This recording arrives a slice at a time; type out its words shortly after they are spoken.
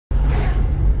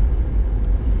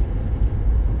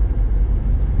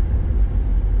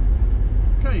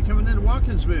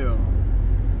Watkinsville.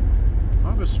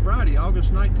 Friday,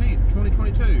 August 19th,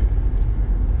 2022.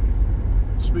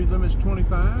 Speed limit's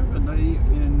 25 and they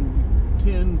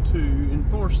intend to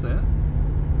enforce that.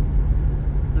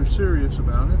 They're serious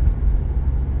about it.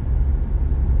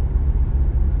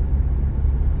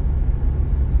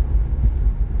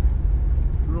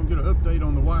 We're going to get an update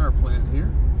on the wire plant here.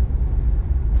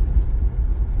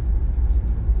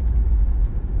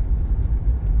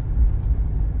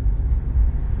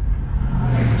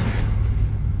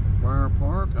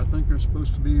 I think there's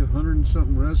supposed to be 100 and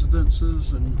something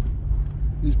residences and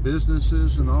these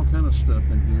businesses and all kind of stuff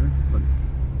in here, but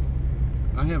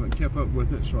I haven't kept up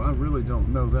with it, so I really don't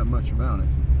know that much about it.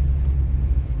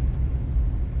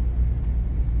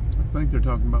 I think they're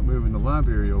talking about moving the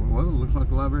library over. Well, it looks like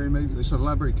the library, maybe they said the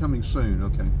library coming soon.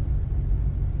 Okay.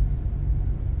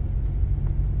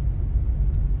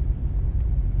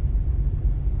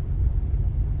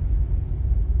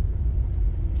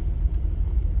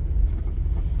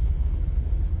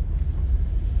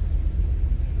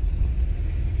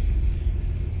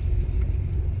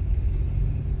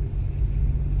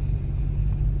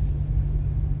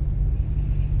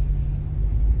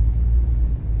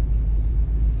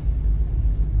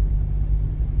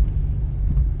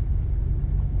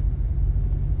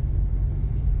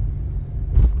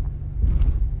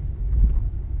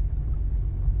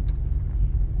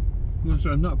 So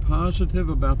I'm not positive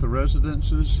about the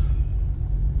residences.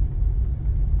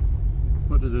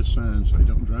 What did this sign say?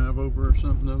 Don't drive over or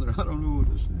something other? I don't know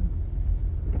what this is.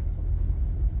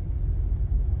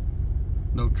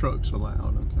 No trucks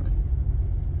allowed. Okay.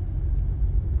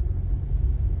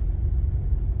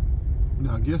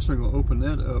 Now I guess they're going to open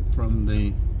that up from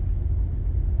the...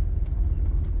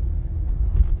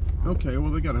 Okay, well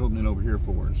they got to open it over here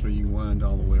for it, so you can wind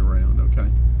all the way around. Okay.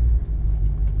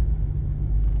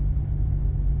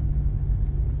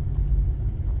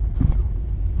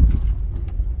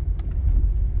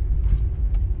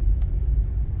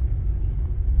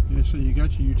 So you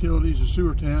got your utilities and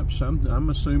sewer taps. I'm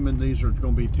assuming these are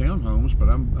going to be townhomes, but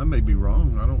I may be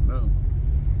wrong. I don't know.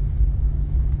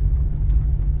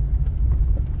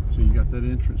 So you got that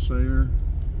entrance there,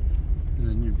 and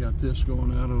then you've got this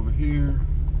going out over here,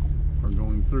 or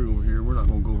going through over here. We're not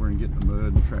going to go over and get in the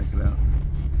mud and track it out.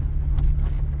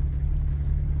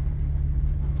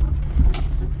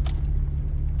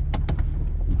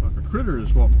 Looks like a critter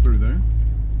is walking through there.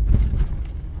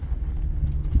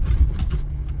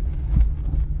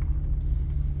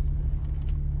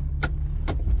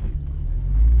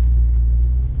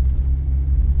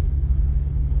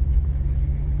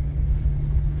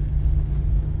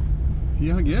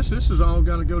 Yeah, I guess this has all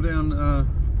got to go down,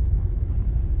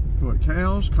 what,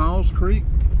 Cowles Creek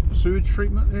sewage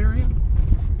treatment area?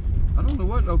 I don't know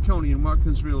what Oconee and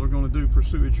Watkinsville are going to do for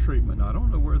sewage treatment. I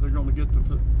don't know where they're going to get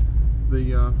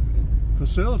the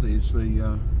facilities,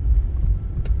 the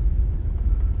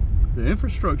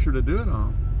infrastructure to do it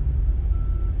all.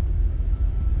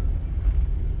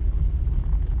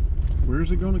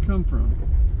 Where's it going to come from?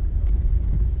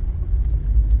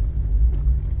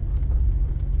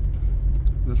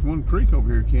 This one creek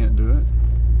over here can't do it.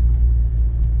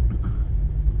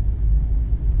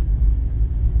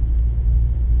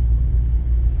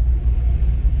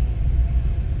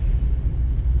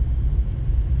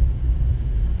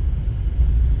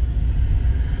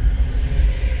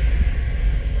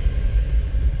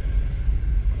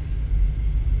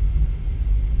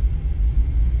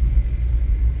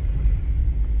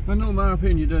 I know my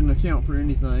opinion doesn't account for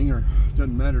anything or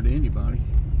doesn't matter to anybody.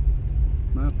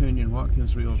 In my opinion,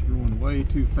 Watkinsville is growing way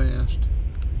too fast,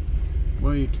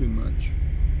 way too much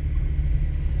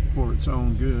for its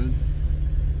own good.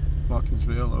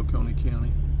 Watkinsville, Oconee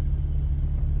County.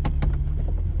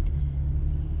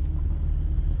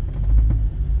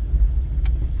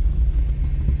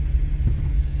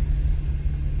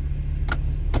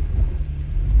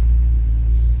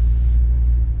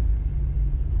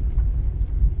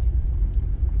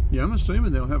 Yeah, I'm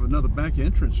assuming they'll have another back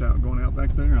entrance going out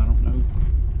back there. I don't know.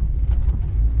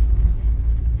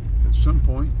 At some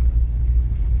point.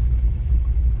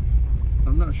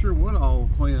 I'm not sure what all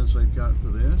plans they've got for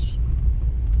this.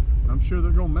 I'm sure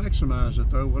they're going to maximize it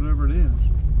though, whatever it is.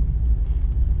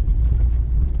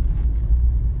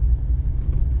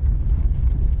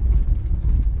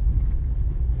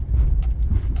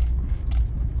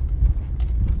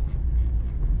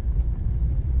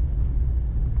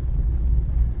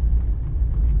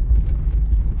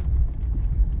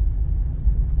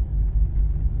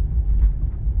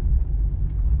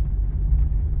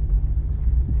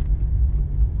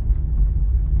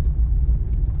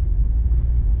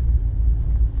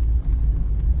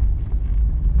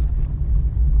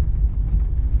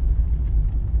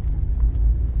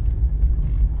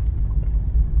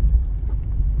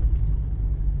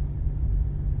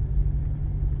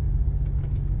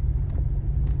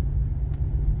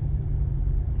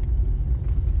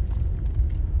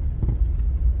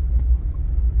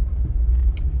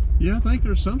 Yeah, I think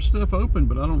there's some stuff open,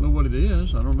 but I don't know what it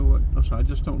is. I don't know what, I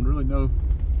just don't really know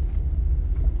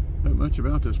that much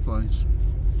about this place.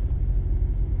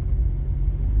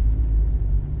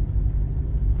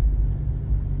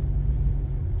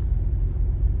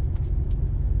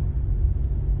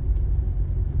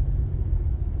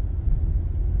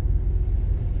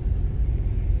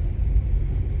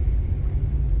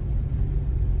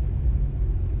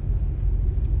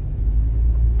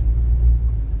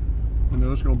 I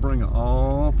know it's going to bring an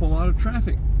awful lot of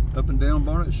traffic up and down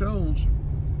Barnett Shoals.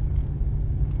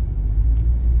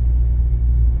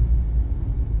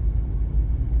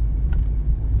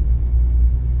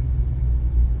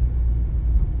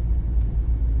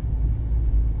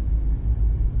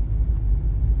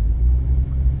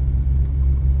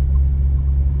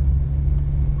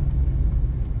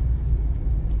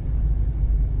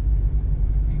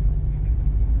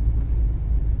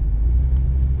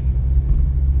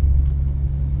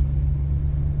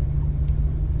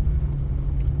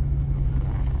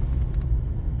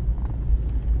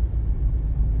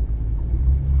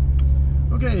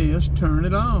 Okay, let's turn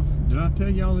it off. Did I tell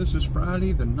y'all this is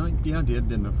Friday the 9th? Yeah, I did,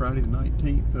 didn't I? Friday the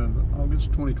 19th of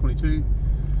August 2022,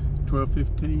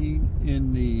 12:15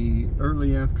 in the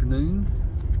early afternoon.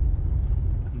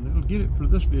 And that'll get it for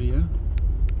this video.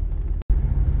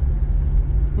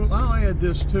 Well, I'll add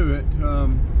this to it.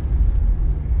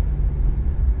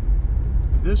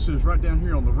 This is right down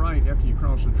here on the right after you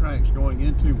cross the tracks going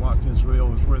into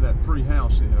Watkinsville is where that free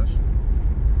house is.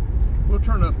 We'll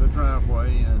turn up the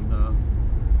driveway and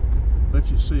let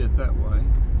you see it that way.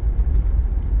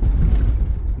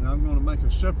 Now I'm going to make a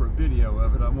separate video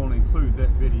of it. I won't include that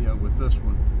video with this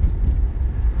one.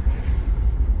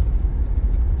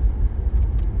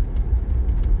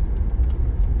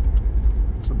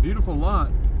 It's a beautiful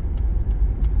lot.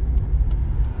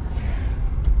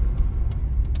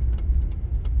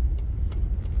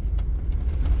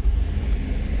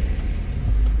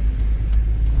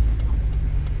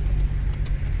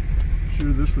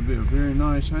 Sure, this would be a very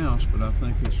nice house, but I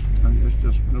think it's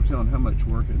just no telling how much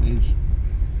work it needs.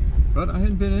 But I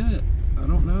hadn't been in it. I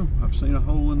don't know. I've seen a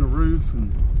hole in the roof,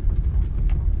 and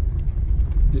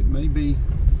it may be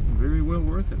very well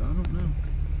worth it. I don't know.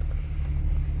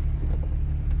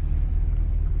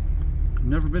 I've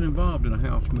never been involved in a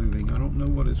house moving. I don't know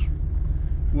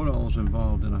what all is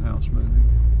involved in a house moving.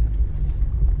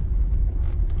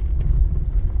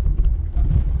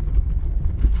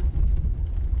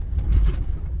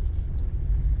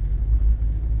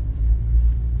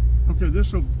 Okay,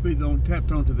 this will be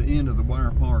tapped onto the end of the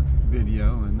Wire Park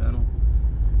video, and that'll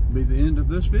be the end of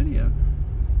this video.